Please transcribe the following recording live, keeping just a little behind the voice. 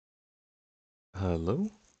Hello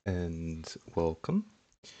and welcome.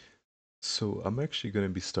 So, I'm actually going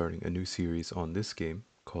to be starting a new series on this game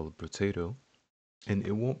called Brotato, and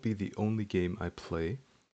it won't be the only game I play,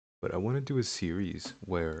 but I want to do a series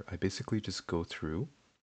where I basically just go through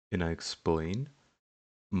and I explain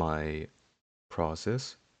my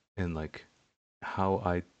process and like how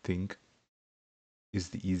I think is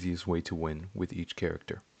the easiest way to win with each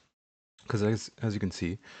character. Because as you can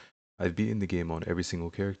see, I've beaten the game on every single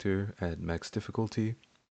character at max difficulty.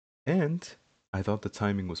 And I thought the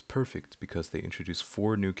timing was perfect because they introduced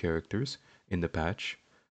four new characters in the patch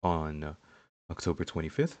on October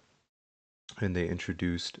 25th. And they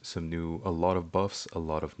introduced a lot of buffs, a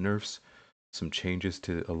lot of nerfs, some changes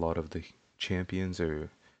to a lot of the champions or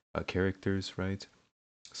characters, right?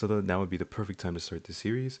 So that now would be the perfect time to start the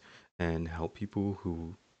series and help people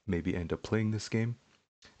who maybe end up playing this game.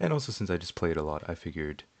 And also, since I just play it a lot, I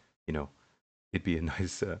figured, you know, it'd be a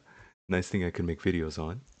nice thing I could make videos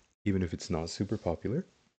on, even if it's not super popular.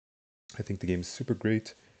 I think the game is super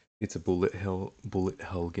great. It's a bullet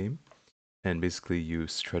hell game, and basically you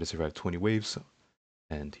try to survive 20 waves.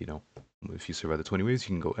 And if you survive the 20 waves, you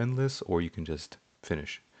can go endless, or you can just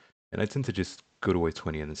finish. And I tend to just go to wave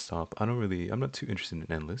 20 and then stop. I'm not too interested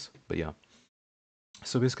in endless, but yeah.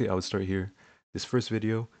 So basically, I would start here. This first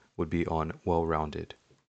video would be on well-rounded.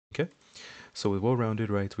 Okay. So with well-rounded,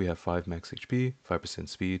 right, we have 5 max HP, 5%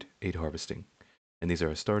 speed, 8 harvesting. And these are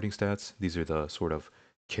our starting stats. These are the sort of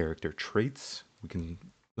character traits.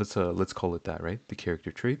 Let's call it that, right? The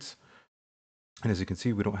character traits. And as you can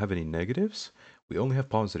see, we don't have any negatives. We only have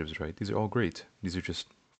positives, right? These are all great. These are just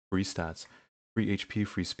free stats. Free HP,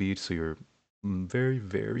 free speed, so you're very,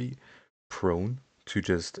 very prone to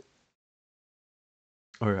just,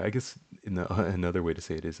 or I guess another way to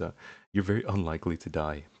say it is you're very unlikely to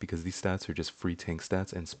die because these stats are just free tank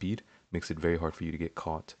stats, and speed makes it very hard for you to get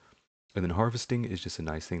caught. And then harvesting is just a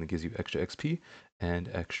nice thing that gives you extra XP and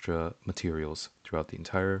extra materials throughout the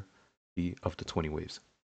entire of the 20 waves.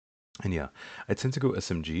 And yeah, I tend to go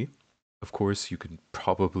SMG. Of course, you could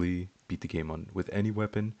probably beat the game on with any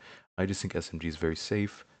weapon. I just think SMG is very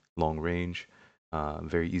safe, long range,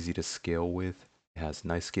 very easy to scale with. It has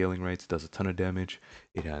nice scaling rates, does a ton of damage.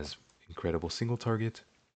 It has incredible single target,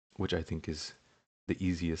 which I think is the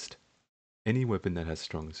easiest. Any weapon that has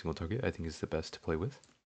strong single target, I think is the best to play with.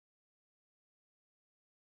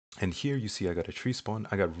 And here you see I got a tree spawn.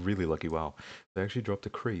 I got really lucky. Wow. I actually dropped a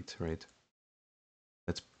crate, right?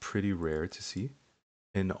 That's pretty rare to see.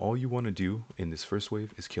 And all you want to do in this first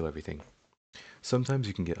wave is kill everything. Sometimes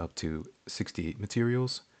you can get up to 68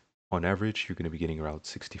 materials. On average, you're going to be getting around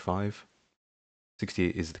 65.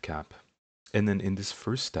 68 is the cap. And then in this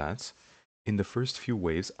first stats, in the first few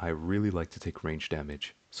waves, I really like to take range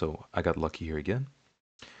damage. So I got lucky here again.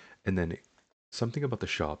 And then something about the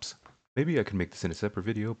shops. Maybe I can make this in a separate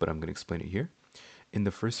video, but I'm going to explain it here. In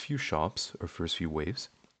the first few shops or first few waves,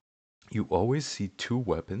 you always see two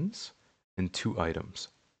weapons and two items.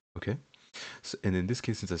 Okay? So, and in this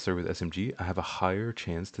case, since I started with SMG, I have a higher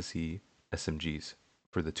chance to see SMGs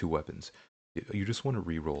for the two weapons. You just want to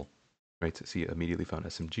re-roll, right? To see immediately found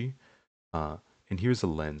SMG. Uh, and here's a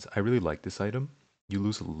lens. I really like this item. You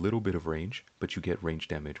lose a little bit of range, but you get range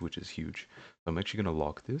damage, which is huge. So I'm actually going to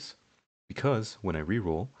lock this because when I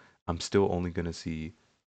re-roll, I'm still only going to see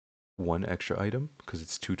one extra item because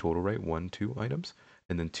it's two total, right? One, two items,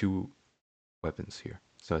 and then two weapons here.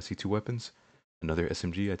 So I see two weapons, another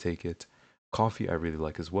SMG, I take it. Coffee I really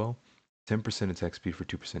like as well. 10% attack speed for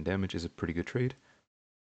 2% damage is a pretty good trade.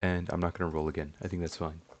 And I'm not going to roll again. I think that's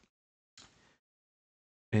fine.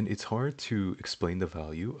 And it's hard to explain the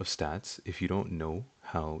value of stats if you don't know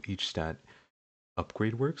how each stat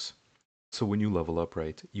upgrade works. So when you level up,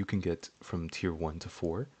 right, you can get from tier 1 to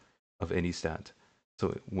 4 of any stat.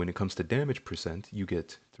 So when it comes to damage percent, you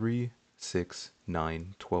get 3, 6,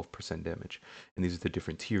 9, 12% damage. And these are the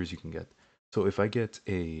different tiers you can get. So if I get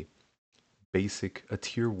a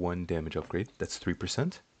tier 1 damage upgrade, that's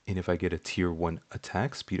 3%. And if I get a tier 1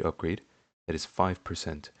 attack speed upgrade, that is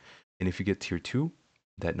 5%. And if you get tier 2,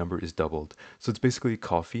 that number is doubled. So it's basically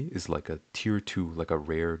coffee is like a tier 2, like a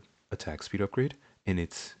rare attack speed upgrade, and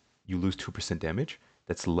it's you lose 2% damage.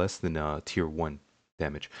 That's less than tier 1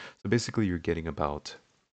 damage. So basically you're getting about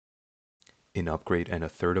an upgrade and a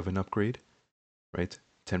third of an upgrade, right?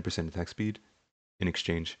 10% attack speed in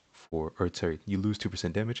exchange for, or sorry, you lose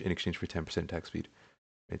 2% damage in exchange for 10% attack speed,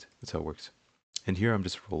 right? That's how it works. And here I'm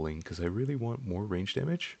just rolling because I really want more range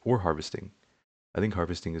damage or harvesting. I think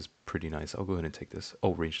harvesting is pretty nice. I'll go ahead and take this.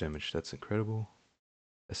 Oh, range damage. That's incredible.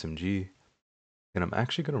 SMG. And I'm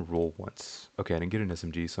actually going to roll once. Okay, I didn't get an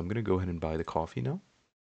SMG, so I'm going to go ahead and buy the coffee now.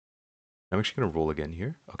 I'm actually gonna roll again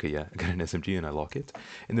here. Okay, yeah, I got an SMG and I lock it.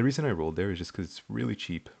 And the reason I rolled there is just because it's really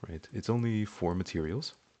cheap, right? It's only 4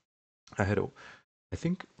 materials. I had a, I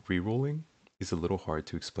think re-rolling is a little hard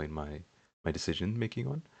to explain my decision making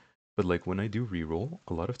on. But like when I do re-roll,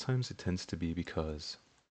 a lot of times it tends to be because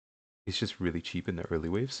it's just really cheap in the early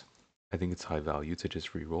waves. I think it's high value to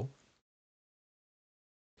just re-roll.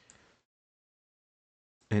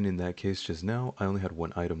 And in that case, just now, I only had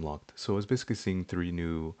one item locked. So I was basically seeing three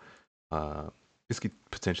new, uh, basically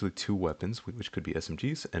potentially two weapons, which could be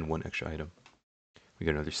SMGs, and one extra item. We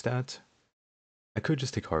got another stat. I could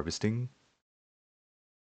just take harvesting.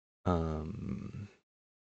 Um,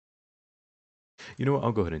 you know what?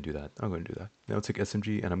 I'll go ahead and do that. I'll go ahead and do that. Now I'll take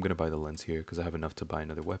SMG, and I'm gonna buy the lens here because I have enough to buy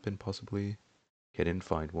another weapon, possibly. Get in,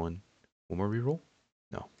 find one. One more reroll?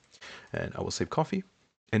 No. And I will save coffee.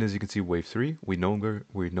 And as you can see, wave three, we're no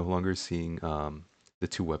longer seeing the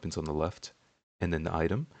two weapons on the left, and then the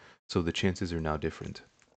item. So the chances are now different.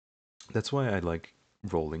 That's why I like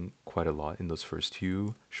rolling quite a lot in those first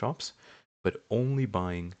few shops, but only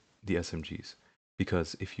buying the SMGs.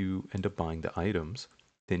 Because if you end up buying the items,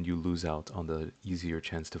 then you lose out on the easier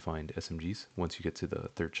chance to find SMGs once you get to the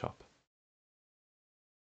third shop.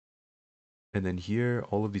 And then here,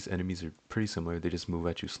 all of these enemies are pretty similar. They just move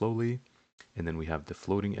at you slowly. And then we have the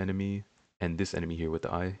floating enemy, and this enemy here with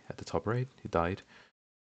the eye at the top right. He died.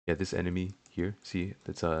 Yeah, this enemy here, see,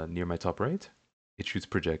 that's near my top right. It shoots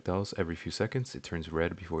projectiles every few seconds. It turns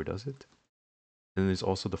red before it does it. And there's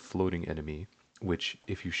also the floating enemy, which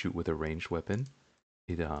if you shoot with a ranged weapon,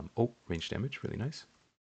 it oh, range damage, really nice.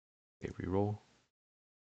 Okay, reroll.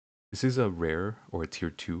 This is a rare or a tier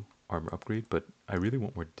 2 armor upgrade, but I really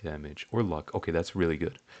want more damage or luck. Okay, that's really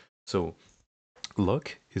good. So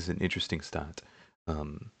luck is an interesting stat.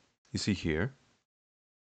 You see here,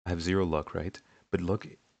 I have 0 luck, right? But luck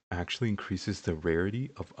actually increases the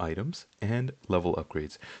rarity of items and level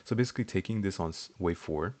upgrades. So basically taking this on wave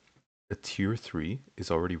 4, a tier 3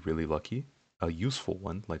 is already really lucky. A useful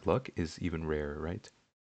one, like luck, is even rarer, right?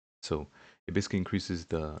 So it basically increases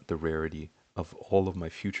the rarity of all of my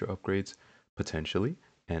future upgrades, potentially,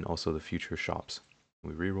 and also the future shops.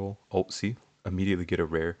 We reroll. Oh, see? Immediately get a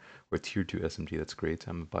rare or tier 2 SMG. That's great.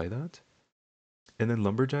 I'm gonna buy that. And then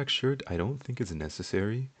Lumberjack shirt, I don't think is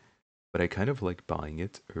necessary, but I kind of like buying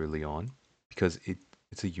it early on because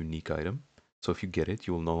it's a unique item. So if you get it,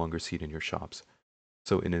 you will no longer see it in your shops.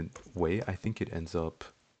 So in a way, I think it ends up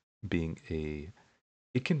being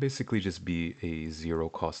it can basically just be a zero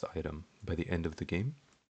cost item by the end of the game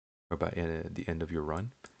or by the end of your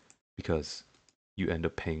run because you end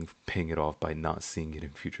up paying it off by not seeing it in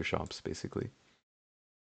future shops basically.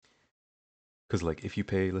 Because like if you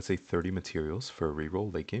pay let's say 30 materials for a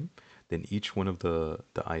reroll late game, then each one of the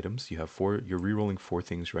items you have four, you're rerolling four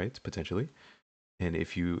things, right? Potentially. And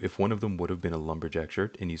if one of them would have been a lumberjack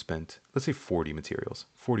shirt and you spent let's say 40 materials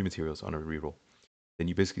on a reroll, then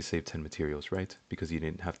you basically save 10 materials, right? Because you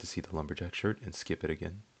didn't have to see the lumberjack shirt and skip it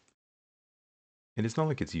again. And it's not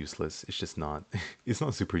like it's useless. It's just not it's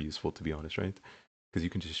not super useful to be honest, right? Because you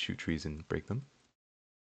can just shoot trees and break them.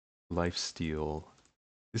 Life steal.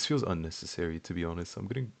 This feels unnecessary to be honest. I'm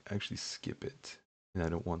gonna actually skip it. And I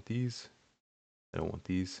don't want these. I don't want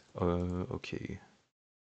these. Okay.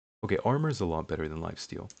 Okay, armor is a lot better than life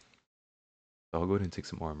steal. So I'll go ahead and take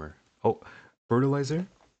some armor. Oh, fertilizer.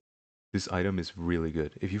 This item is really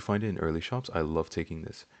good. If you find it in early shops, I love taking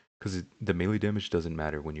this. Because the melee damage doesn't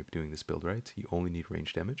matter when you're doing this build, right? You only need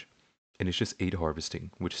range damage. And it's just 8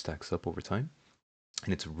 harvesting, which stacks up over time.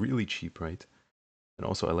 And it's really cheap, right? And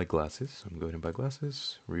also, I like glasses. So I'm going to buy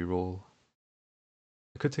glasses. Reroll.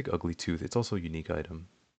 I could take Ugly Tooth. It's also a unique item.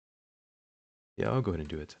 Yeah, I'll go ahead and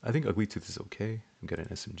do it. I think Ugly Tooth is okay. I'm getting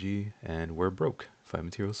an SMG. And we're broke. 5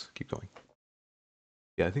 materials. Keep going.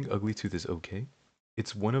 Yeah, I think Ugly Tooth is okay.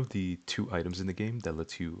 It's one of the two items in the game that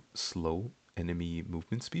lets you slow enemy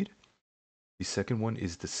movement speed. The second one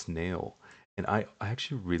is the snail. And I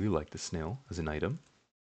actually really like the snail as an item.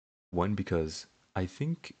 One, because I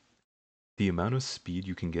think the amount of speed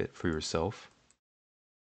you can get for yourself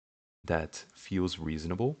that feels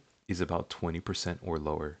reasonable is about 20% or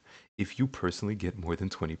lower. If you personally get more than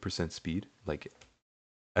 20% speed, like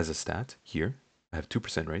as a stat here, I have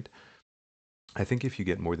 2%, right? I think if you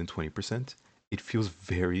get more than 20%, it feels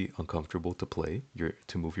very uncomfortable to play,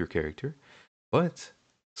 to move your character. But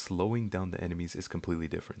slowing down the enemies is completely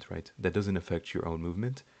different, right? That doesn't affect your own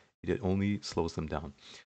movement. It only slows them down.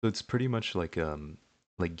 So it's pretty much like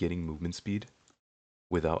getting movement speed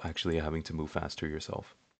without actually having to move faster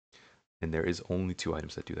yourself. And there is only two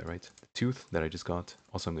items that do that, right? The tooth that I just got.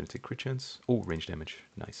 Also, I'm going to take crit chance. Oh, range damage.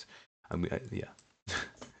 Nice. Yeah.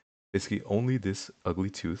 Basically, only this ugly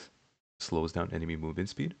tooth slows down enemy movement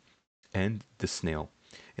speed, and the snail.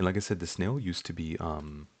 And like I said, the snail used to be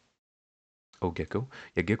oh, gecko.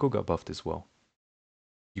 Yeah, gecko got buffed as well.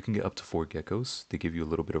 You can get up to 4 geckos. They give you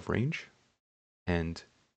a little bit of range and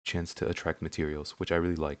chance to attract materials, which I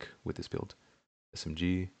really like with this build.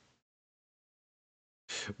 SMG.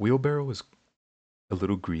 Wheelbarrow is a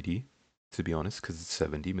little greedy, to be honest, because it's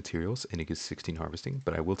 70 materials and it gives 16 harvesting,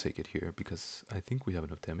 but I will take it here because I think we have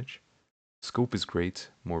enough damage. Scope is great,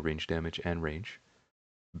 more range damage and range.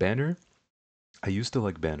 Banner, I used to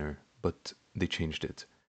like Banner, but they changed it.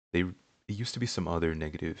 It used to be some other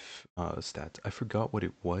negative stat. I forgot what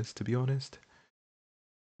it was, to be honest,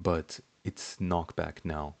 but it's knockback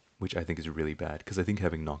now, which I think is really bad because I think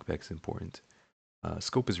having knockback is important.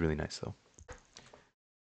 Scope is really nice though.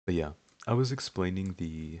 But yeah, I was explaining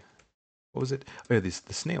the what was it? Oh yeah, the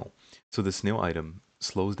snail. So the snail item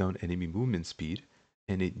slows down enemy movement speed,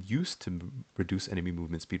 and it used to reduce enemy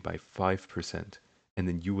movement speed by 5%, and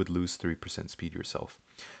then you would lose 3% speed yourself.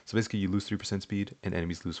 So basically, you lose 3% speed, and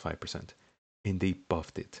enemies lose 5%. And they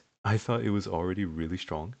buffed it. I thought it was already really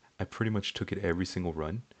strong. I pretty much took it every single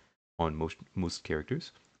run on most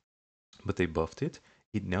characters, but they buffed it.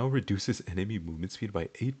 It now reduces enemy movement speed by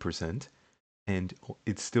 8%, and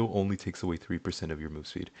it still only takes away 3% of your move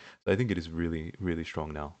speed. So I think it is really, really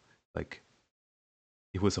strong now. Like,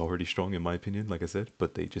 it was already strong in my opinion, like I said,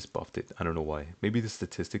 but they just buffed it. I don't know why. Maybe the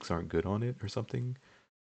statistics aren't good on it or something.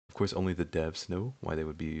 Of course, only the devs know why they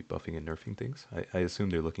would be buffing and nerfing things. I assume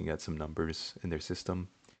they're looking at some numbers in their system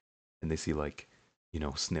and they see, like,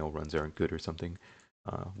 snail runs aren't good or something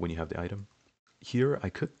when you have the item. Here, I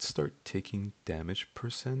could start taking damage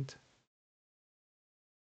percent.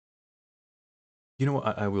 You know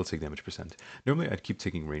what? I will take damage percent. Normally, I'd keep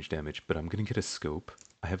taking range damage, but I'm gonna get a scope.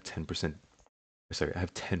 I have 10%. Sorry, I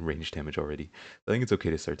have 10 range damage already. I think it's okay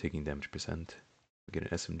to start taking damage percent. I'll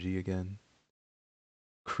get an SMG again.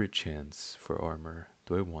 Crit chance for armor.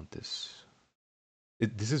 Do I want this?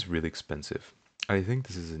 This is really expensive. I think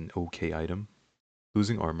this is an okay item.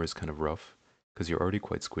 Losing armor is kind of rough because you're already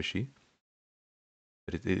quite squishy,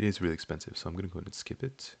 but it is really expensive. So I'm gonna go ahead and skip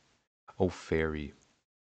it. Oh, fairy.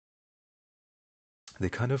 They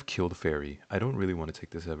kind of killed fairy. I don't really want to take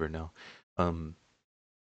this ever now. Um,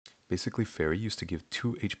 Basically, Fairy used to give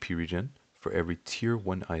 2 HP regen for every tier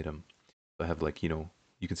 1 item. So I have, like, you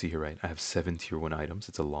can see here, right? I have 7 tier 1 items.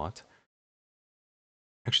 It's a lot.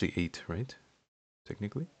 Actually 8, right?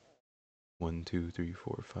 Technically. 1, 2, 3,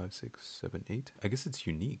 4, 5, 6, 7, 8. I guess it's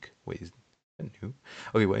unique. Wait, is that new?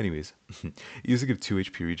 Okay, well, anyways. It used to give 2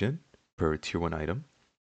 HP regen per tier 1 item.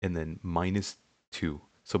 And then minus 2.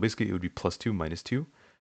 So basically it would be plus 2, minus 2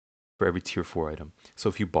 for every tier 4 item. So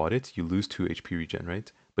if you bought it, you lose 2 HP regen, right?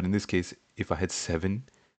 But in this case, if I had 7,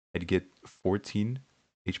 I'd get 14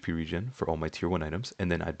 HP regen for all my tier 1 items, and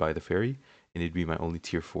then I'd buy the fairy, and it'd be my only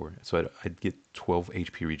tier 4. So I'd get 12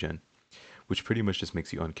 HP regen, which pretty much just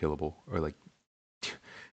makes you unkillable, or like,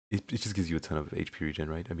 it just gives you a ton of HP regen,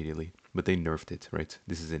 right? Immediately. But they nerfed it, right?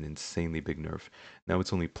 This is an insanely big nerf. Now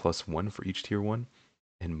it's only plus 1 for each tier 1,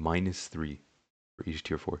 and minus 3 for each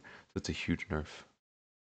tier 4. So that's a huge nerf.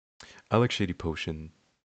 I like Shady Potion.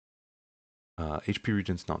 HP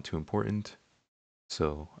regen's not too important.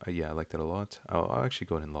 So yeah, I like that a lot. I'll actually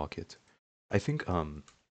go ahead and lock it. I think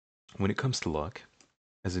when it comes to luck,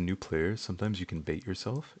 as a new player, sometimes you can bait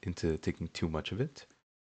yourself into taking too much of it.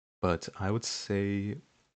 But I would say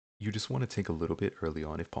you just want to take a little bit early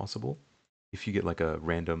on if possible. If you get like a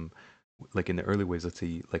random, like in the early waves, let's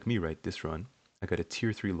say like me, right? This run, I got a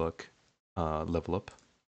tier 3 luck level up.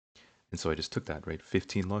 And so I just took that, right?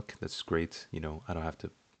 15 luck, that's great. I don't have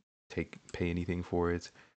to pay anything for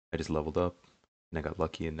it. I just leveled up and I got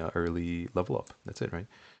lucky in early level up. That's it, right?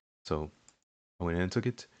 So I went in and took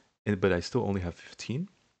it, but I still only have 15.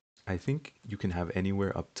 I think you can have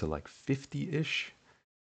anywhere up to like 50-ish.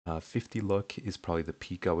 50 luck is probably the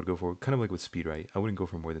peak I would go for. Kind of like with speed, right? I wouldn't go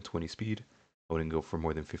for more than 20 speed. I wouldn't go for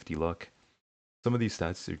more than 50 luck. Some of these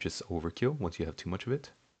stats are just overkill once you have too much of it.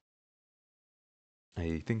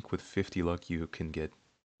 I think with 50 luck, you can get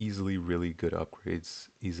easily really good upgrades,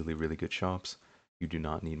 easily really good shops. You do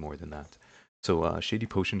not need more than that. So Shady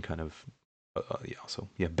Potion kind of, yeah, also,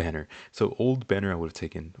 yeah, Banner. So old Banner I would have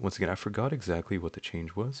taken. Once again, I forgot exactly what the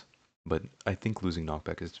change was, but I think losing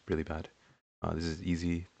knockback is really bad. This is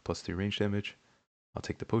easy, plus 3 range damage. I'll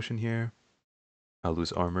take the potion here. I'll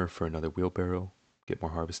lose armor for another wheelbarrow, get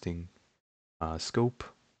more harvesting. Scope,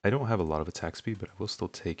 I don't have a lot of attack speed, but I will still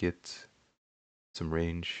take it. Some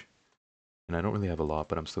range. And I don't really have a lot,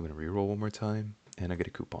 but I'm still going to reroll one more time. And I get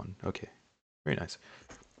a coupon. Okay, very nice.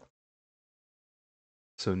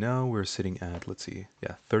 So now we're sitting at, let's see,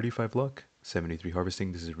 yeah, 35 luck. 73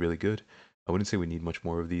 harvesting. This is really good. I wouldn't say we need much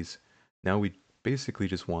more of these. Now we basically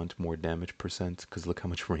just want more damage percent because look how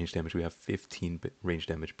much range damage we have. 15 range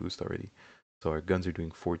damage boost already. So our guns are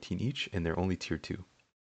doing 14 each and they're only tier 2.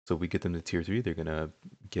 So if we get them to tier 3, they're going to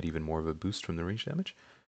get even more of a boost from the range damage.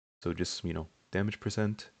 So just, damage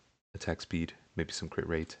percent, attack speed, maybe some crit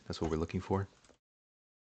rate. That's what we're looking for.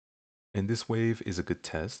 And this wave is a good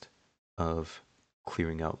test of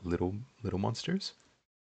clearing out little monsters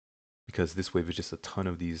because this wave is just a ton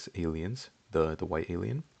of these aliens, the white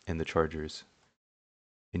alien and the chargers.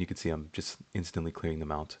 And you can see I'm just instantly clearing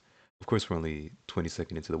them out. Of course, we're only 20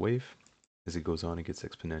 seconds into the wave. As it goes on, it gets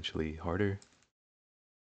exponentially harder.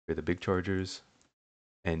 Here are the big chargers,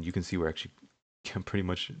 and you can see we're actually pretty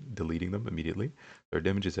much deleting them immediately. Our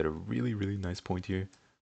damage is at a really nice point here.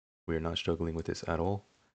 We are not struggling with this at all.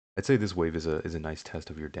 I'd say this wave is a nice test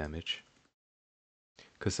of your damage.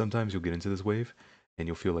 Because sometimes you'll get into this wave and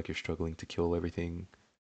you'll feel like you're struggling to kill everything.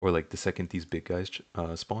 Or like the second these big guys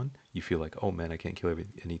spawn, you feel like, oh man, I can't kill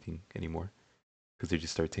anything anymore. Because they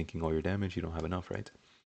just start tanking all your damage, you don't have enough, right?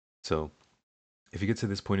 So if you get to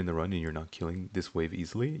this point in the run and you're not killing this wave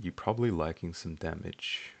easily, you're probably lacking some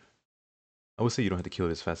damage. I would say you don't have to kill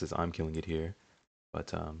it as fast as I'm killing it here.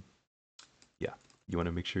 But yeah, you want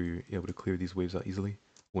to make sure you're able to clear these waves out easily.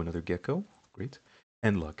 Oh, another gecko, great.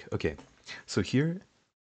 And luck, okay. So here,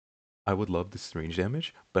 I would love this range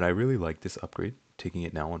damage, but I really like this upgrade, taking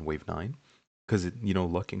it now on wave 9, because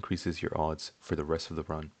luck increases your odds for the rest of the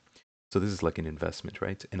run. So this is like an investment,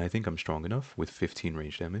 right? And I think I'm strong enough with 15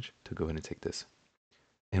 range damage to go ahead and take this.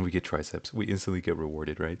 And we get triceps. We instantly get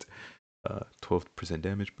rewarded, right? 12%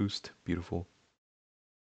 damage boost, beautiful.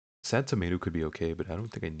 Sad tomato could be okay, but I don't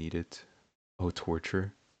think I need it. Oh,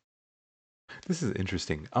 torture. This is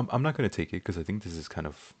interesting. I'm not gonna take it because I think this is kind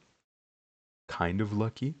of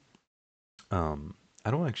lucky. I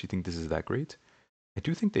don't actually think this is that great. I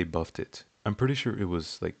do think they buffed it. I'm pretty sure it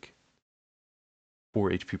was like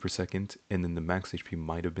 4 HP per second, and then the max HP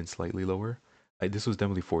might have been slightly lower. This was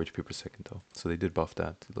definitely 4 HP per second though, so they did buff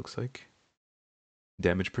that, it looks like.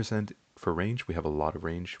 Damage percent for range, we have a lot of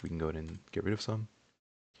range. We can go ahead and get rid of some.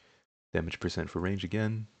 Damage percent for range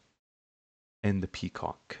again. And the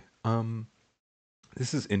peacock.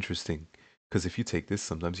 This is interesting, because if you take this,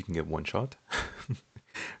 sometimes you can get one shot.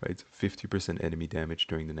 Right? 50% enemy damage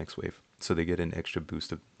during the next wave. So they get an extra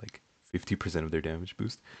boost of like 50% of their damage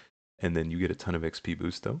boost. And then you get a ton of XP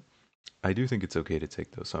boost though. I do think it's okay to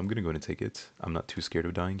take though, so I'm gonna go ahead and take it. I'm not too scared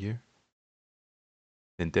of dying here.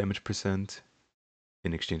 Then damage percent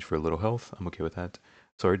in exchange for a little health. I'm okay with that.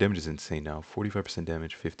 So our damage is insane now. 45%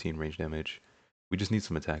 damage, 15 range damage. We just need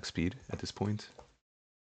some attack speed at this point.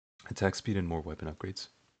 Attack speed and more weapon upgrades.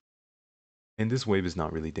 And this wave is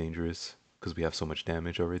not really dangerous because we have so much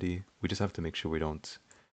damage already. We just have to make sure we don't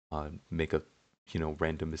make a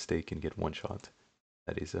random mistake and get one shot.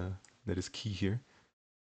 That is key here.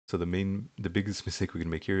 So the biggest mistake we can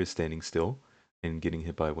make here is standing still and getting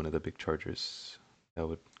hit by one of the big chargers. That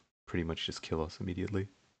would pretty much just kill us immediately.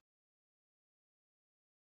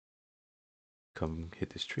 Come hit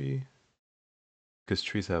this tree. Because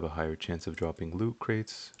trees have a higher chance of dropping loot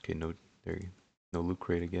crates. Okay, no loot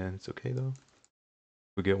crate again. It's okay though.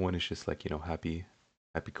 If we get one, it's just like, happy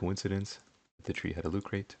coincidence that the tree had a loot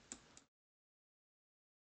crate.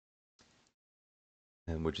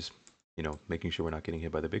 And we're just, making sure we're not getting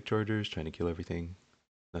hit by the big chargers, trying to kill everything.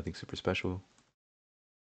 Nothing super special.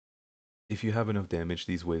 If you have enough damage,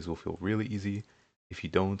 these waves will feel really easy. If you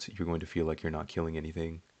don't, you're going to feel like you're not killing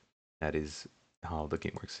anything. That is how the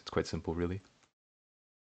game works. It's quite simple, really.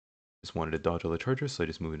 Just wanted to dodge all the chargers, so I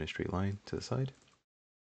just move in a straight line to the side.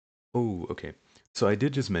 Oh, okay. So I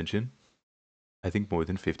did just mention, I think more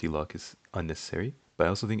than 50 luck is unnecessary, but I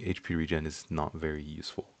also think HP regen is not very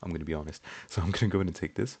useful. I'm going to be honest. So I'm going to go ahead and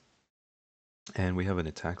take this. And we have an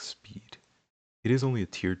attack speed. It is only a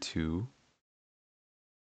tier 2,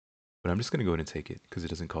 but I'm just going to go ahead and take it because it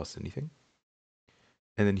doesn't cost anything.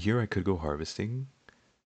 And then here I could go harvesting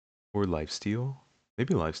or lifesteal.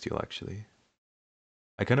 Maybe lifesteal actually.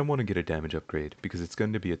 I kind of want to get a damage upgrade because it's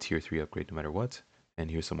going to be a tier 3 upgrade no matter what. And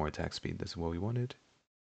here's some more attack speed. This is what we wanted.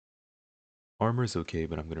 Armor is okay,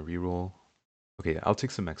 but I'm going to reroll. Okay, I'll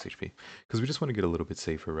take some max HP because we just want to get a little bit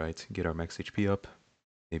safer, right? Get our max HP up.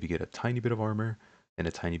 Maybe get a tiny bit of armor and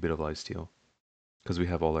a tiny bit of lifesteal because we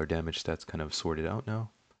have all our damage stats kind of sorted out now.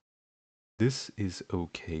 This is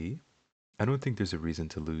okay. I don't think there's a reason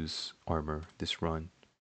to lose armor this run.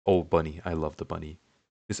 Oh, bunny. I love the bunny.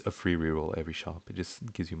 It's a free reroll every shop. It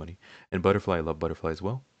just gives you money. And butterfly, I love butterfly as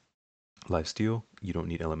well. Lifesteal, you don't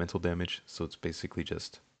need elemental damage, so it's basically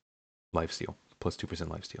just lifesteal, plus 2%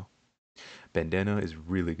 lifesteal. Bandana is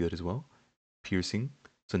really good as well. piercing.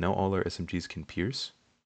 So now all our SMGs can pierce,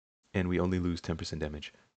 and we only lose 10%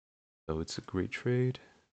 damage. So it's a great trade.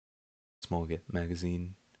 Small get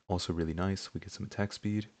magazine, also really nice. We get some attack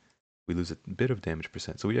speed. We lose a bit of damage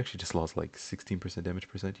percent. So we actually just lost like 16% damage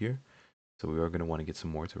percent here. So we are going to want to get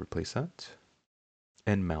some more to replace that.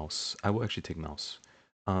 And mouse. I will actually take mouse.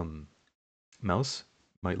 Um, mouse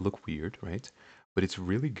might look weird, right? But it's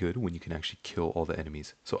really good when you can actually kill all the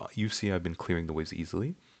enemies. So you see I've been clearing the waves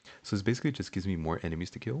easily. So this basically just gives me more enemies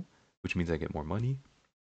to kill, which means I get more money,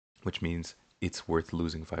 which means it's worth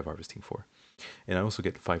losing 5 harvesting for. And I also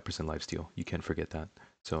get 5% lifesteal. You can't forget that.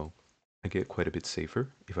 So I get quite a bit safer.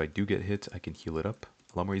 If I do get hit, I can heal it up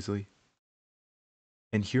a lot more easily.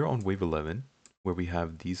 And here on wave 11, where we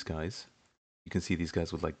have these guys, you can see these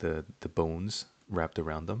guys with like the bones wrapped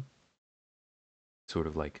around them, sort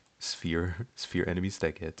of like sphere enemies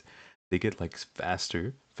that they get like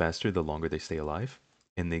faster the longer they stay alive,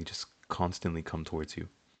 and they just constantly come towards you.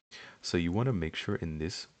 So you want to make sure in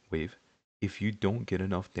this wave, if you don't get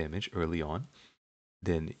enough damage early on,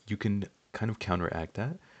 then you can kind of counteract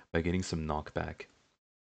that by getting some knockback.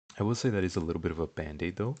 I will say that is a little bit of a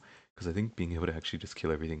band-aid though, because I think being able to actually just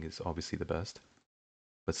kill everything is obviously the best.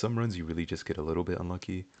 But some runs you really just get a little bit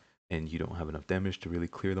unlucky and you don't have enough damage to really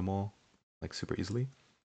clear them all like super easily.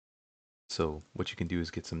 So what you can do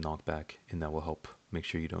is get some knockback and that will help make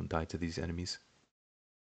sure you don't die to these enemies.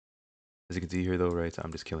 As you can see here though, right,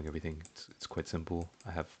 I'm just killing everything. It's quite simple.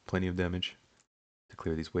 I have plenty of damage to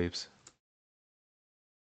clear these waves.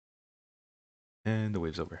 And the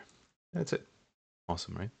wave's over. That's it.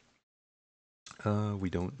 Awesome, right? We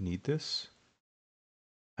don't need this.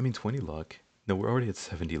 I mean, 20 luck. No, we're already at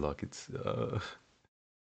 70 luck.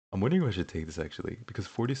 I'm wondering if I should take this actually, because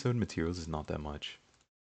 47 materials is not that much.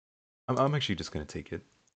 I'm actually just gonna take it.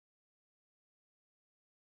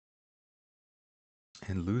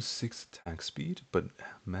 And lose 6 attack speed, but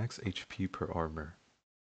max HP per armor.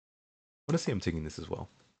 Honestly, I'm taking this as well.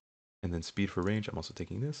 And then speed for range, I'm also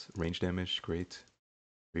taking this. Range damage, great.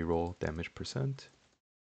 Reroll damage percent.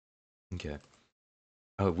 Okay.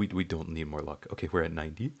 Oh, we don't need more luck. Okay, we're at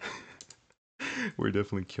 90. We're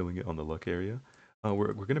definitely killing it on the luck area.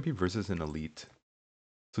 We're gonna be versus an elite.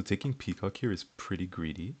 So taking Peacock here is pretty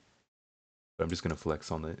greedy. But I'm just gonna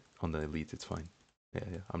flex on the elite, it's fine. Yeah,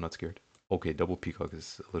 I'm not scared. Okay, double Peacock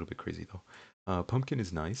is a little bit crazy though. Pumpkin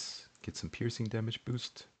is nice. Get some piercing damage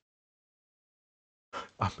boost.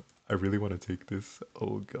 I really want to take this.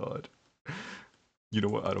 Oh god. You know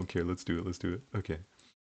what? I don't care. Let's do it. Let's do it. Okay.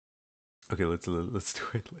 Okay, let's do it. Let's do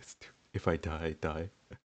it. If I die, I die.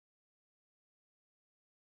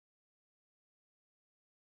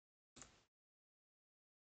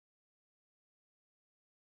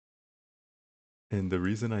 And the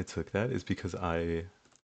reason I took that is because I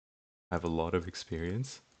have a lot of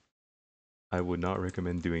experience. I would not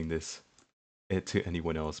recommend doing this to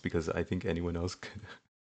anyone else because I think anyone else could,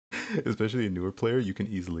 especially a newer player, you can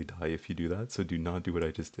easily die if you do that. So do not do what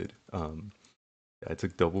I just did. I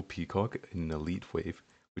took double Peacock in an elite wave,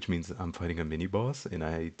 which means I'm fighting a mini boss and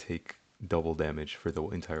I take double damage for the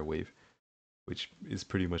entire wave, which is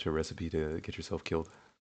pretty much a recipe to get yourself killed.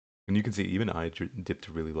 And you can see even I dipped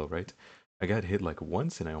really low, right? I got hit like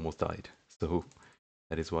once and I almost died. So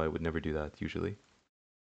that is why I would never do that usually.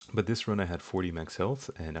 But this run I had 40 max health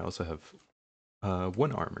and I also have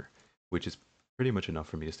 1 armor, which is pretty much enough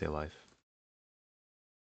for me to stay alive.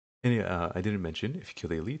 And yeah, I didn't mention, if you kill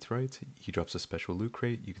the elite, right, he drops a special loot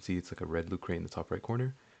crate. You can see it's like a red loot crate in the top right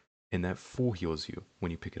corner. And that full heals you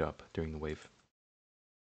when you pick it up during the wave.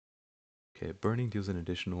 Okay, burning deals an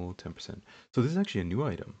additional 10%. So this is actually a new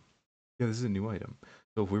item. Yeah, this is a new item.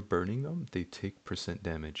 So if we're burning them, they take percent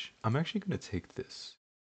damage. I'm actually going to take this.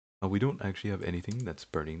 We don't actually have anything that's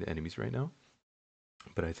burning the enemies right now,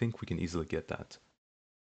 but I think we can easily get that.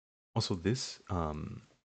 Also this,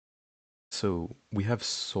 so we have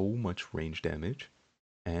so much range damage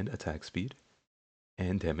and attack speed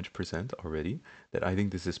and damage percent already that I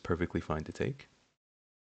think this is perfectly fine to take.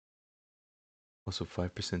 Also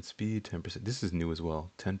 5% speed, 10%. This is new as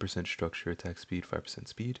well. 10% structure, attack speed, 5%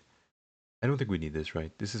 speed. I don't think we need this,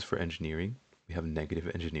 right? This is for engineering. We have negative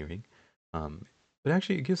engineering. Um, but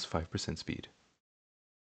actually it gives 5% speed.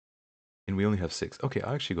 And we only have 6. Okay,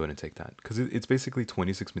 I'll actually go ahead and take that. Because it's basically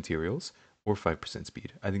 26 materials or 5%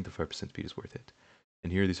 speed. I think the 5% speed is worth it.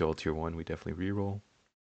 And here, these are all tier 1. We definitely reroll.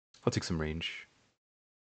 I'll take some range.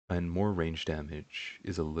 And more range damage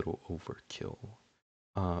is a little overkill.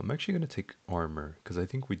 I'm actually going to take armor, because I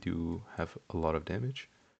think we do have a lot of damage.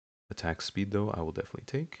 Attack speed, though, I will definitely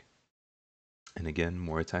take. And again,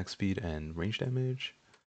 more attack speed and range damage.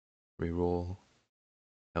 Reroll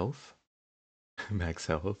health. Max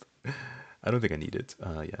health. I don't think I need it.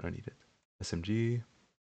 Yeah, I don't need it. SMG,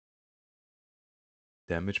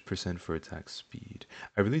 damage percent for attack speed.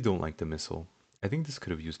 I really don't like the missile. I think this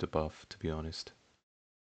could have used a buff, to be honest.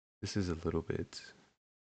 This is a little bit...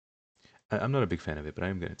 I'm not a big fan of it, but I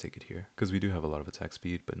am going to take it here. Because we do have a lot of attack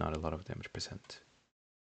speed, but not a lot of damage percent.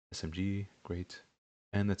 SMG, great.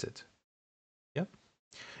 And that's it. Yep.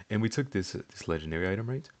 And we took this legendary item,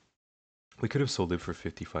 right? We could have sold it for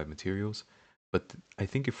 55 materials, but I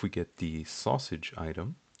think if we get the sausage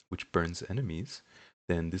item, which burns enemies,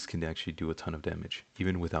 then this can actually do a ton of damage,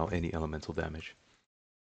 even without any elemental damage.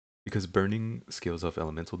 Because burning scales off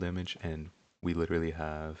elemental damage, and we literally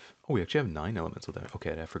have... Oh, we actually have 9 elemental damage.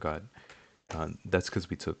 Okay, I forgot. That's because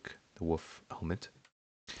we took the wolf helmet.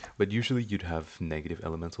 But usually you'd have negative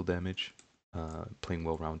elemental damage, playing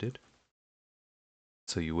well-rounded.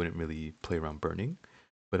 So you wouldn't really play around burning.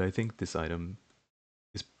 But I think this item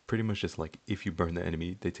is pretty much just like if you burn the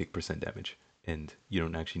enemy, they take percent damage. And you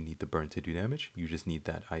don't actually need the burn to do damage. You just need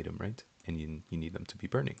that item, right? And you need them to be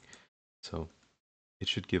burning. So it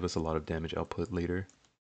should give us a lot of damage output later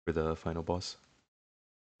for the final boss.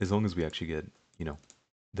 As long as we actually get, you know,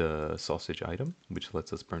 the sausage item, which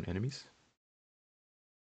lets us burn enemies.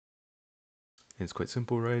 And it's quite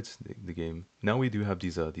simple, right? The game. Now we do have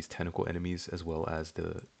these tentacle enemies as well as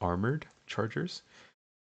the armored chargers.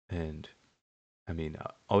 And I mean,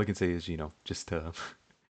 all I can say is, you know, just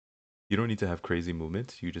you don't need to have crazy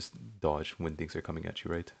movement. You just dodge when things are coming at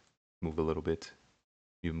you, right? Move a little bit.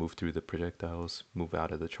 You move through the projectiles, move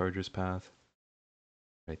out of the charger's path,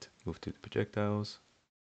 right? Move through the projectiles,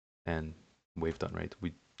 and wave done, right?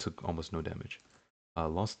 We took almost no damage.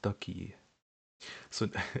 Lost Ducky. So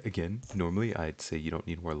again, normally I'd say you don't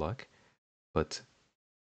need more luck, but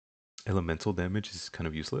elemental damage is kind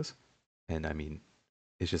of useless. And I mean,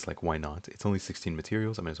 it's just like, why not? It's only 16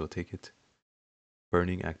 materials, I might as well take it.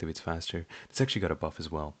 Burning activates faster. This actually got a buff as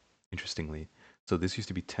well, interestingly. So this used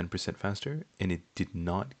to be 10% faster, and it did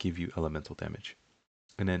not give you elemental damage.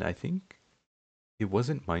 And then I think it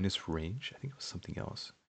wasn't minus range. I think it was something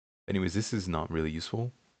else. Anyways, this is not really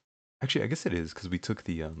useful. Actually, I guess it is, because we took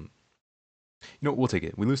the... You know, we'll take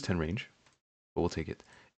it. We lose 10 range, but we'll take it.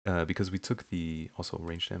 Because we took the... Also,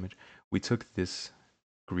 range damage. We took this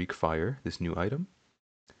Greek Fire, this new item,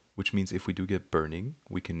 which means if we do get burning,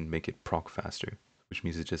 we can make it proc faster, which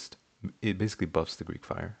means it basically buffs the Greek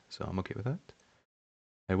Fire, so I'm okay with that.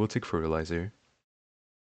 I will take Fertilizer.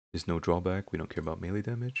 There's no drawback, we don't care about melee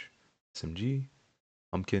damage. SMG,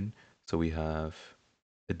 Pumpkin, so we have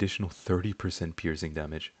additional 30% piercing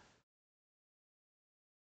damage.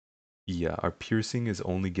 Yeah, our piercing is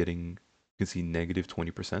only getting, you can see negative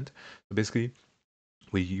 20%. So basically,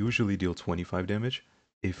 we usually deal 25 damage.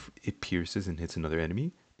 If it pierces and hits another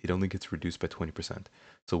enemy, it only gets reduced by 20%.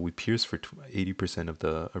 So we pierce for 80% of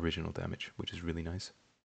the original damage, which is really nice.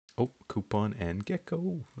 Oh, coupon and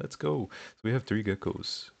gecko. Let's go. So we have 3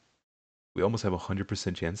 geckos. We almost have a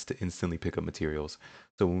 100% chance to instantly pick up materials.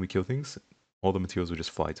 So when we kill things, all the materials will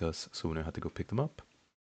just fly to us, so we don't have to go pick them up.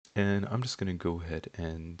 And I'm just going to go ahead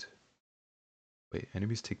and... Wait,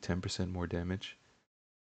 enemies take 10% more damage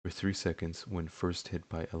for 3 seconds when first hit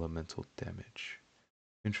by elemental damage.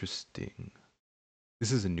 Interesting.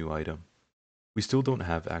 This is a new item. We still don't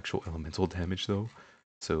have actual elemental damage though,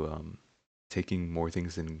 so taking more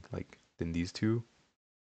things than these two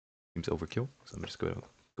seems overkill. So I'm just gonna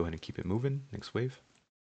go ahead and keep it moving. Next wave.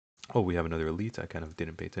 Oh, we have another elite. I kind of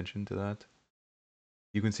didn't pay attention to that.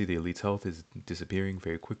 You can see the elite's health is disappearing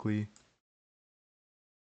very quickly.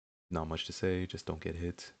 Not much to say, just don't get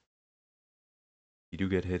hit. You do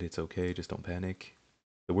get hit, it's okay, just don't panic.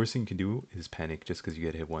 The worst thing you can do is panic just because you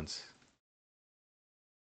get hit once.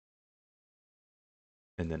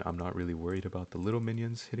 And then I'm not really worried about the little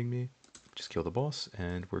minions hitting me. Just kill the boss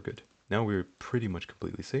and we're good. Now we're pretty much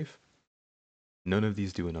completely safe. None of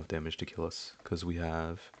these do enough damage to kill us because we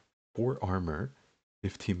have 4 armor,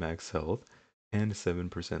 50 max health, and 7%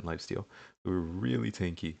 lifesteal. We're really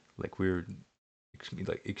tanky. Like we're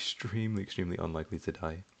extremely, extremely unlikely to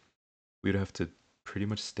die. We'd have to pretty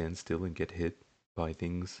much stand still and get hit by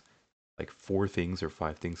things like 4 things or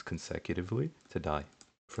 5 things consecutively to die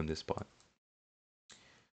from this spot.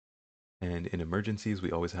 And in emergencies,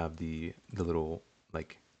 we always have the little,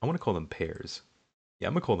 like, I want to call them pairs. Yeah,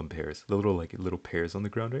 I'm gonna call them pairs. The little pairs on the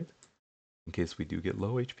ground, right? In case we do get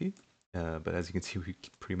low HP. But as you can see, we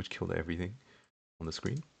pretty much killed everything on the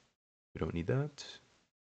screen. We don't need that.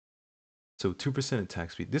 So 2%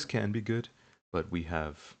 attack speed. This can be good, but we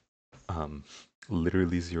have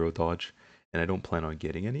literally 0 dodge, and I don't plan on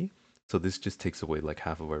getting any. So this just takes away like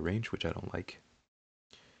half of our range, which I don't like.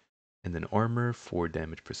 And then armor, 4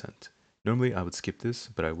 damage percent. Normally I would skip this,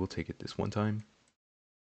 but I will take it this one time.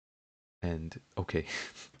 And okay,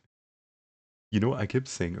 you know what I kept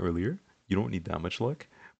saying earlier? You don't need that much luck,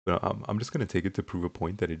 but I'm just gonna take it to prove a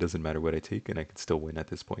point that it doesn't matter what I take and I can still win at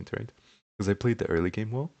this point, right? Because I played the early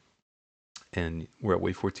game well, and we're at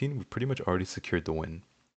wave 14. We've pretty much already secured the win.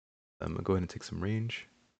 I'm gonna go ahead and take some range.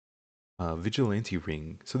 Vigilante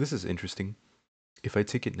ring. So this is interesting. If I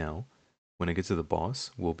take it now, when I get to the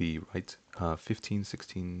boss, we'll be right 15,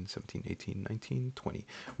 16, 17, 18, 19, 20.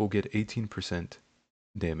 We'll get 18%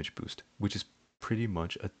 damage boost, which is pretty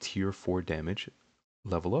much a tier 4 damage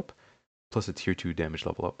level up plus a tier 2 damage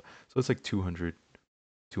level up. So it's like 200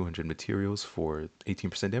 materials for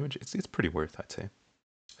 18% damage. It's pretty worth, I'd say.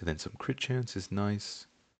 And then some crit chance is nice.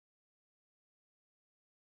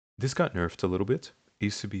 This got nerfed a little bit. It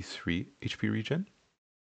used to be 3 HP regen.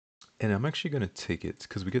 And I'm actually going to take it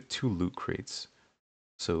because we get 2 loot crates.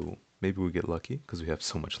 So maybe we get lucky because we have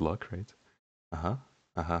so much luck, right? Uh-huh.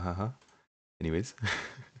 Uh-huh, uh-huh. Anyways.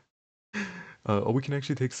 Oh, we can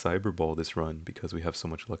actually take Cyberball this run because we have so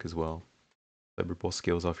much luck as well. Cyberball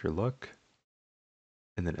scales off your luck.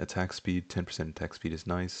 And then attack speed, 10% attack speed is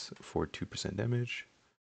nice for 2% damage.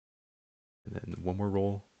 And then one more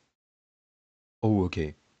roll. Oh,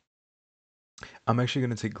 okay. I'm actually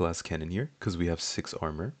going to take Glass Cannon here because we have 6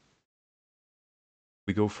 armor.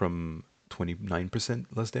 We go from 29%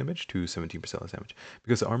 less damage to 17% less damage.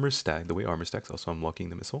 Because the armor stack, the way armor stacks, also I'm locking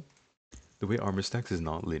the missile. The way armor stacks is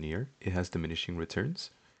not linear. It has diminishing returns.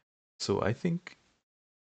 So I think,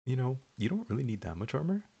 you don't really need that much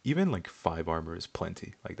armor. Even like 5 armor is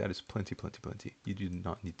plenty. Like that is plenty, plenty, plenty. You do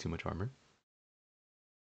not need too much armor.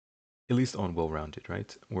 At least on well-rounded,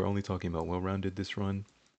 right? We're only talking about well-rounded this run.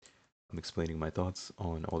 I'm explaining my thoughts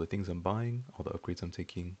on all the things I'm buying, all the upgrades I'm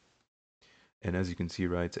taking. And as you can see,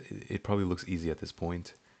 right, it probably looks easy at this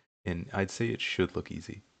point. And I'd say it should look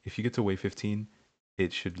easy. If you get to wave 15,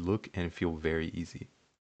 it should look and feel very easy,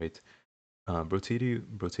 right?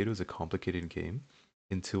 Brotato is a complicated game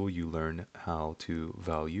until you learn how to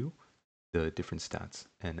value the different stats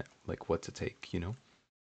and like what to take, you know?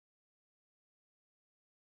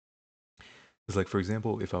 Because like for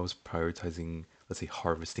example, if I was prioritizing, let's say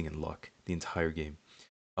harvesting and luck the entire game,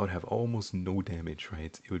 I would have almost no damage,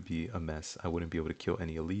 right? It would be a mess. I wouldn't be able to kill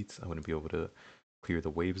any elites. I wouldn't be able to clear the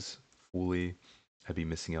waves fully. I'd be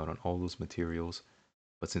missing out on all those materials.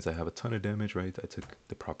 But since I have a ton of damage, right? I took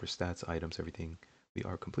the proper stats, items, everything. We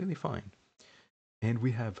are completely fine. And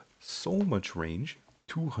we have so much range,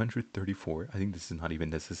 234. I think this is not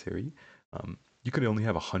even necessary. You could only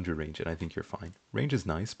have 100 range, and I think you're fine. Range is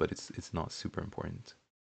nice, but it's not super important.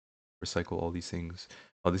 Recycle all these things.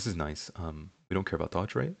 Oh, this is nice. We don't care about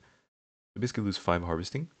dodge, right? We basically lose 5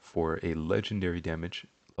 harvesting for a legendary damage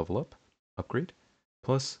level up, upgrade,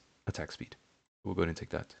 plus attack speed. We'll go ahead and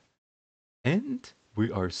take that. And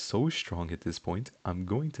we are so strong at this point, I'm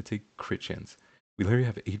going to take crit chance. We literally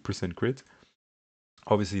have 8% crit.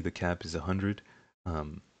 Obviously, the cap is 100,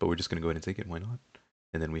 but we're just going to go ahead and take it. Why not?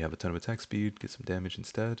 And then we have a ton of attack speed, get some damage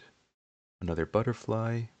instead. Another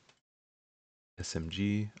butterfly. SMG.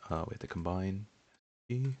 We have to combine.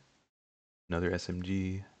 Another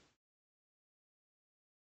SMG.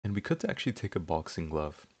 And we could actually take a boxing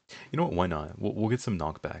glove. You know what? Why not? We'll get some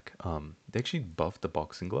knockback. They actually buffed the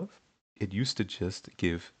boxing glove. It used to just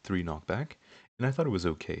give 3 knockback, and I thought it was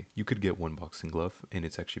okay. You could get 1 boxing glove, and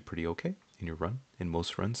it's actually pretty okay in your run, in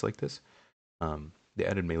most runs like this. They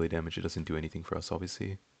added melee damage. It doesn't do anything for us,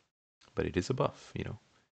 obviously, but it is a buff, you know.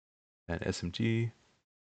 And SMG,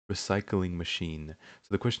 recycling machine. So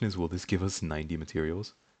the question is, will this give us 90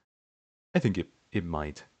 materials? I think it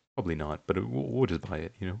might. Probably not, but we'll just buy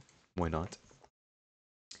it, you know. Why not?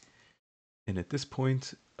 And at this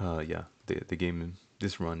point, yeah, the game,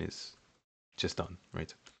 this run is just done,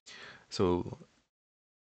 right? So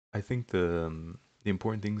I think the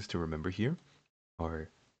important things to remember here are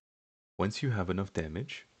once you have enough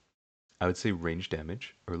damage, I would say range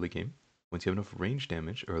damage early game. Once you have enough range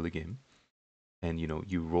damage early game, and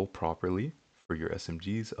you roll properly for your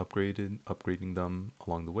SMGs, upgrading them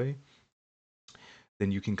along the way,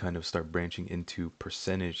 then you can kind of start branching into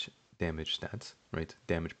percentage damage stats, right?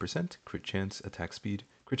 Damage percent, crit chance, attack speed.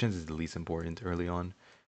 Crit chance is the least important early on.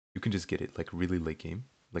 You can just get it like really late game,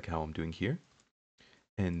 like how I'm doing here.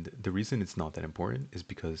 And the reason it's not that important is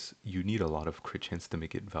because you need a lot of crit chance to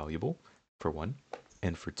make it valuable, for one.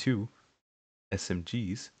 And for two,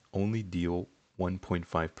 SMGs only deal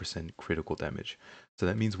 1.5% critical damage. So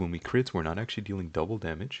that means when we crit, we're not actually dealing double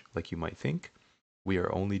damage like you might think. We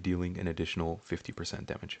are only dealing an additional 50%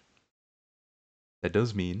 damage. That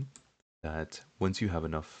does mean that once you have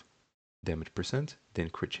enough damage percent, then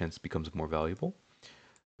crit chance becomes more valuable.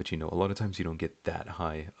 But a lot of times you don't get that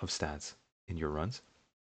high of stats in your runs.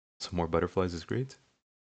 So more butterflies is great.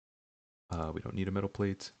 We don't need a metal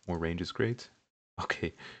plate. More range is great.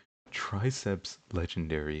 Okay, triceps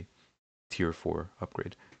legendary tier 4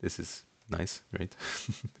 upgrade. This is nice, right?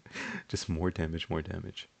 Just more damage, more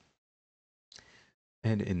damage.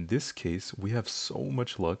 And in this case, we have so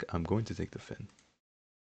much luck. I'm going to take the fin.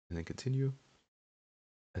 And then continue.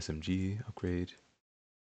 SMG upgrade.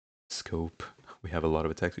 Scope. We have a lot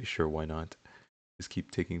of attacks. Sure, why not? Just keep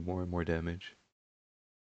taking more and more damage.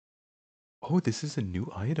 Oh, this is a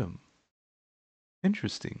new item.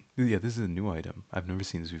 Interesting. Yeah, this is a new item. I've never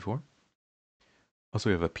seen this before. Also,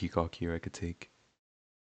 we have a peacock here I could take.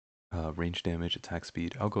 Range damage, attack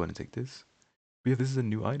speed. I'll go ahead and take this. But yeah, this is a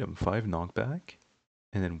new item. 5 knockback.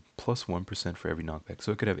 And then plus 1% for every knockback.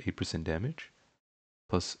 So it could have 8% damage.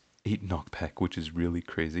 Plus 8 knockback, which is really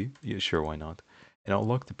crazy. Yeah, sure, why not? And I'll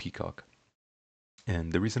lock the peacock.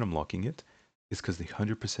 And the reason I'm locking it is because the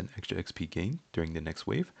 100% extra XP gain during the next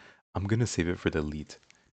wave, I'm going to save it for the elite.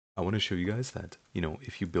 I want to show you guys that,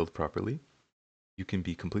 if you build properly, you can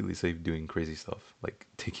be completely safe doing crazy stuff, like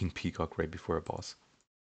taking peacock right before a boss.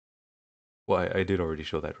 Well, I did already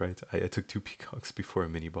show that, right? I took 2 peacocks before a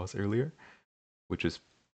mini boss earlier, which is,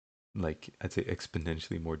 like, I'd say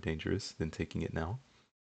exponentially more dangerous than taking it now.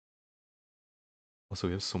 Also,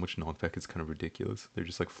 we have so much knockback, it's kind of ridiculous. They're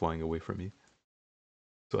just, like, flying away from me.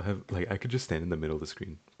 So I could just stand in the middle of the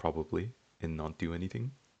screen, probably, and not do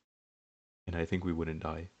anything. And I think we wouldn't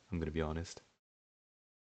die, I'm gonna be honest.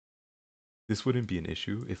 This wouldn't be an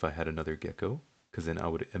issue if I had another gecko, because then I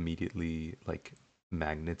would immediately, like,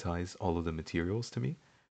 magnetize all of the materials to me.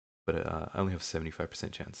 But I only have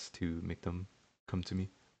 75% chance to make them come to me.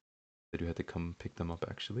 I do have to come pick them up,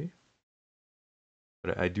 actually.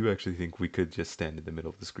 But I do actually think we could just stand in the middle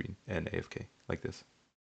of the screen and AFK, like this.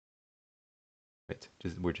 Right,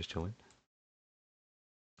 we're just chilling.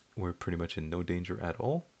 We're pretty much in no danger at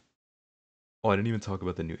all. Oh, I didn't even talk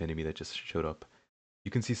about the new enemy that just showed up.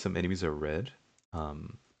 You can see some enemies are red.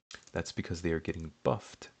 That's because they are getting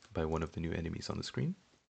buffed by one of the new enemies on the screen.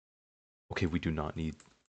 Okay, we do not need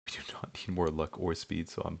more luck or speed,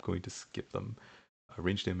 so I'm going to skip them.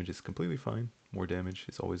 Range damage is completely fine. More damage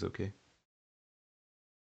is always okay.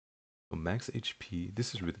 So max HP,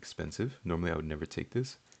 this is really expensive. Normally I would never take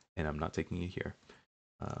this, and I'm not taking it here.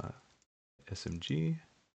 SMG,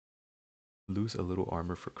 lose a little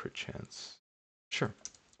armor for crit chance. Sure,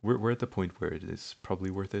 we're at the point where it is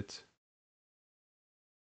probably worth it.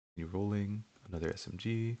 New rolling, another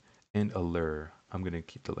SMG, and a lure. I'm gonna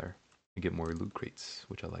keep the lure and get more loot crates,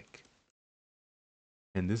 which I like.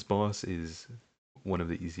 And this boss is one of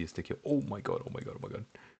the easiest to kill. Oh my god, oh my god, oh my god.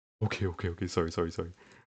 Okay, sorry.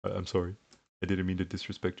 I'm sorry. I didn't mean to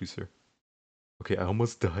disrespect you, sir. Okay, I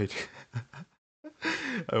almost died.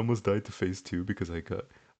 I almost died to phase 2 because I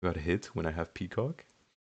got hit when I have Peacock.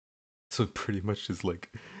 So pretty much just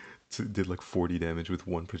like did like 40 damage with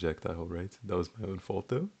one projectile, right? That was my own fault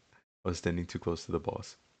though. I was standing too close to the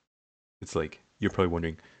boss. It's like, you're probably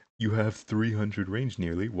wondering, you have 300 range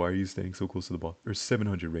nearly. Why are you standing so close to the boss? Or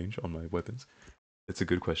 700 range on my weapons? That's a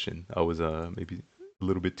good question. I was maybe a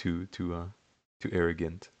little bit too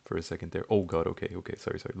arrogant for a second there. Oh god, okay,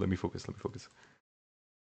 sorry. Let me focus.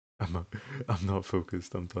 I'm not, I'm not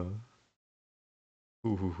focused. I'm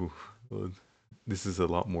Well, this is a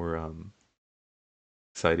lot more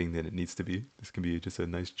exciting than it needs to be. This can be just a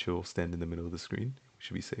nice chill stand in the middle of the screen. We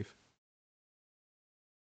should be safe.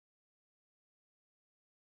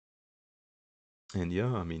 And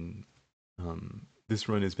yeah, I mean, this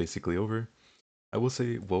run is basically over. I will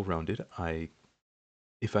say well-rounded.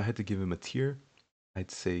 If I had to give him a tier,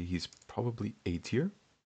 I'd say he's probably A tier.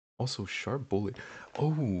 Also, sharp bullet.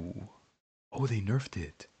 Oh, oh, they nerfed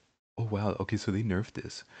it. Oh wow. Okay, so they nerfed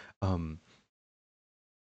this. Um,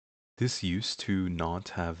 this used to not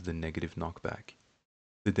have the negative knockback.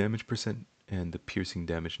 The damage percent and the piercing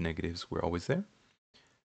damage negatives were always there.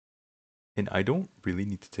 And I don't really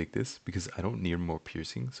need to take this because I don't need more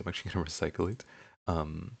piercing, so I'm actually gonna recycle it.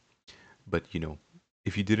 Um, but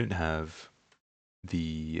if you didn't have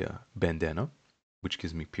the bandana, which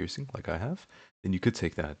gives me piercing like I have, then you could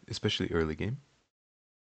take that, especially early game.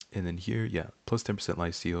 And then here, yeah, plus 10%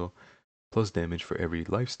 lifesteal, plus damage for every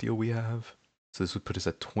lifesteal we have. So this would put us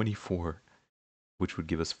at 24, which would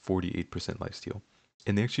give us 48% lifesteal.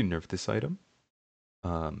 And they actually nerfed this item.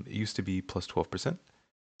 It used to be plus 12%.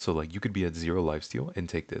 So like you could be at 0 lifesteal and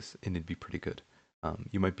take this, and it'd be pretty good.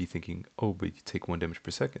 You might be thinking, oh, but you take 1 damage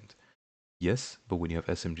per second. Yes, but when you have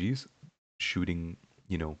SMGs shooting,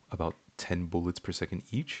 about 10 bullets per second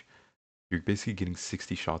each, you're basically getting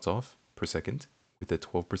 60 shots off per second with a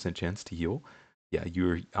 12% chance to heal. yeah,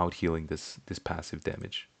 you're out healing this passive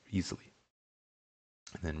damage easily.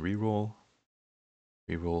 And then reroll,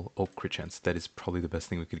 reroll. Oh, crit chance. That is probably the best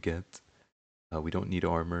thing we could get. We don't need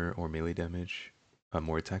armor or melee damage.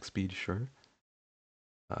 More attack speed, sure.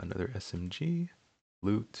 Another SMG.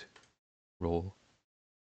 Loot. Roll.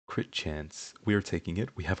 Crit chance. We are taking it.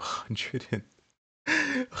 We have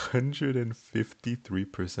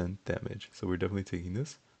 153% damage. So we're definitely taking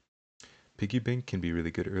this. Piggy bank can be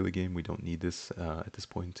really good early game. We don't need this at this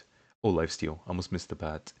point. Oh, lifesteal. Almost missed the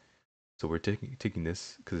bat. So we're taking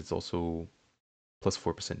this because it's also plus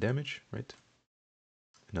 4% damage, right?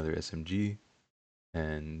 Another SMG.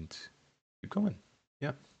 And keep going.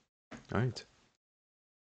 Yeah. All right.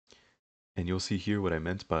 And you'll see here what I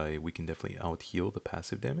meant by we can definitely out heal the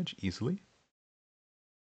passive damage easily.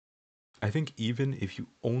 I think even if you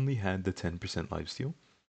only had the 10% lifesteal,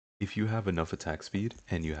 if you have enough attack speed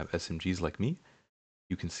and you have SMGs like me,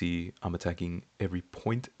 you can see I'm attacking every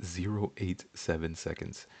 0.087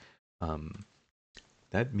 seconds. Um,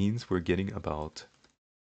 that means we're getting about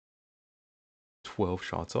 12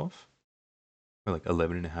 shots off, or like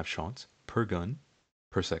 11 and a half shots per gun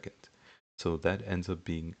per second. So that ends up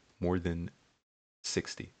being more than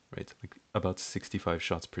 60, right? Like about 65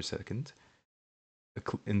 shots per second.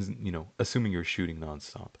 And, you know, assuming you're shooting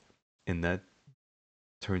nonstop. And that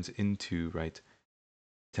turns into, right,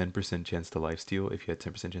 10% chance to lifesteal. If you had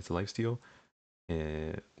 10% chance to lifesteal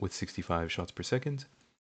with 65 shots per second,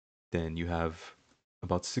 then you have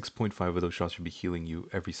about 6.5 of those shots should be healing you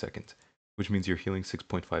every second, which means you're healing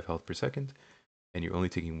 6.5 health per second, and you're only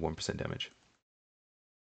taking 1% damage.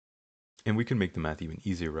 And we can make the math even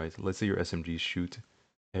easier, right? Let's say your SMGs shoot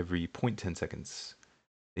every 0.10 seconds.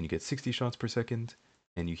 Then you get 60 shots per second,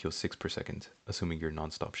 and you heal 6 per second, assuming you're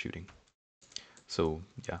non-stop shooting. So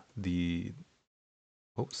yeah, the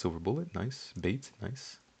oh, silver bullet, nice. Bait,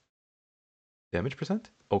 nice. Damage percent?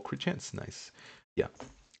 Oh, crit chance, nice. Yeah.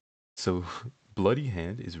 So bloody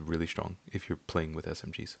hand is really strong if you're playing with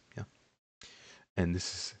SMGs. Yeah. And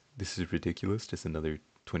this is ridiculous. Just another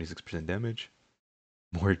 26% damage.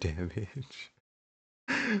 More damage.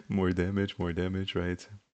 More damage, right?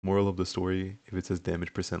 Moral of the story, if it says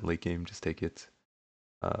damage percent late game, just take it.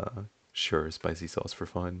 Uh sure, spicy sauce for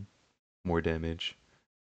fun. More damage.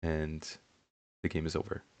 And the game is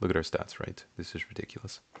over. Look at our stats, right? This is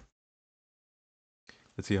ridiculous.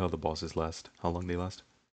 Let's see how the bosses last. How long they last.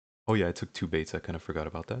 Oh yeah, I took 2 baits. I kind of forgot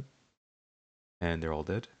about that. And they're all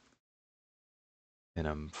dead. And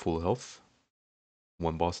I'm full health.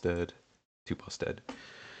 1 boss dead. 2 boss dead.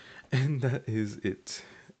 And that is it.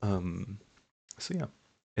 So yeah.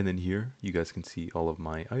 And then here, you guys can see all of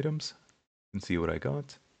my items. You can see what I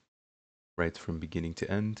got. Right from beginning to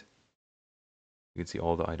end. You can see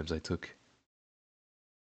all the items I took.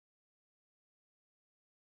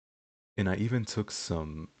 And I even took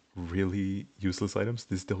some really useless items.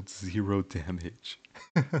 This dealt 0 damage.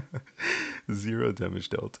 0 damage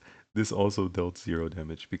dealt. This also dealt 0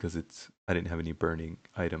 damage because I didn't have any burning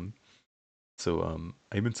item. So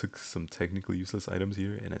I even took some technically useless items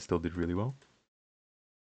here and I still did really well.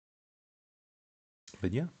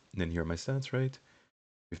 But yeah, and then here are my stats, right?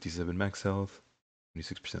 57 max health,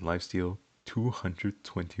 26% lifesteal,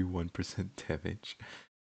 221% damage,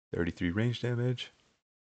 33 range damage,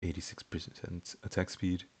 86% attack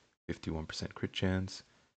speed, 51% crit chance,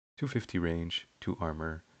 250 range, 2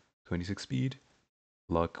 armor, 26 speed,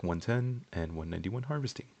 luck 110, and 191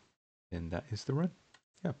 harvesting. And that is the run.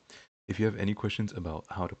 Yeah. If you have any questions about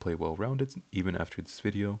how to play well-rounded, even after this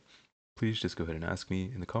video, please just go ahead and ask me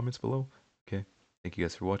in the comments below. Okay. Thank you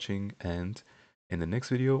guys for watching. And in the next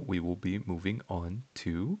video, we will be moving on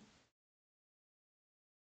to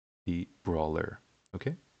the brawler.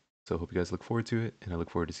 Okay. So I hope you guys look forward to it, and I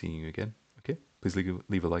look forward to seeing you again. Okay. Please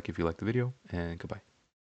leave a like if you liked the video, and goodbye.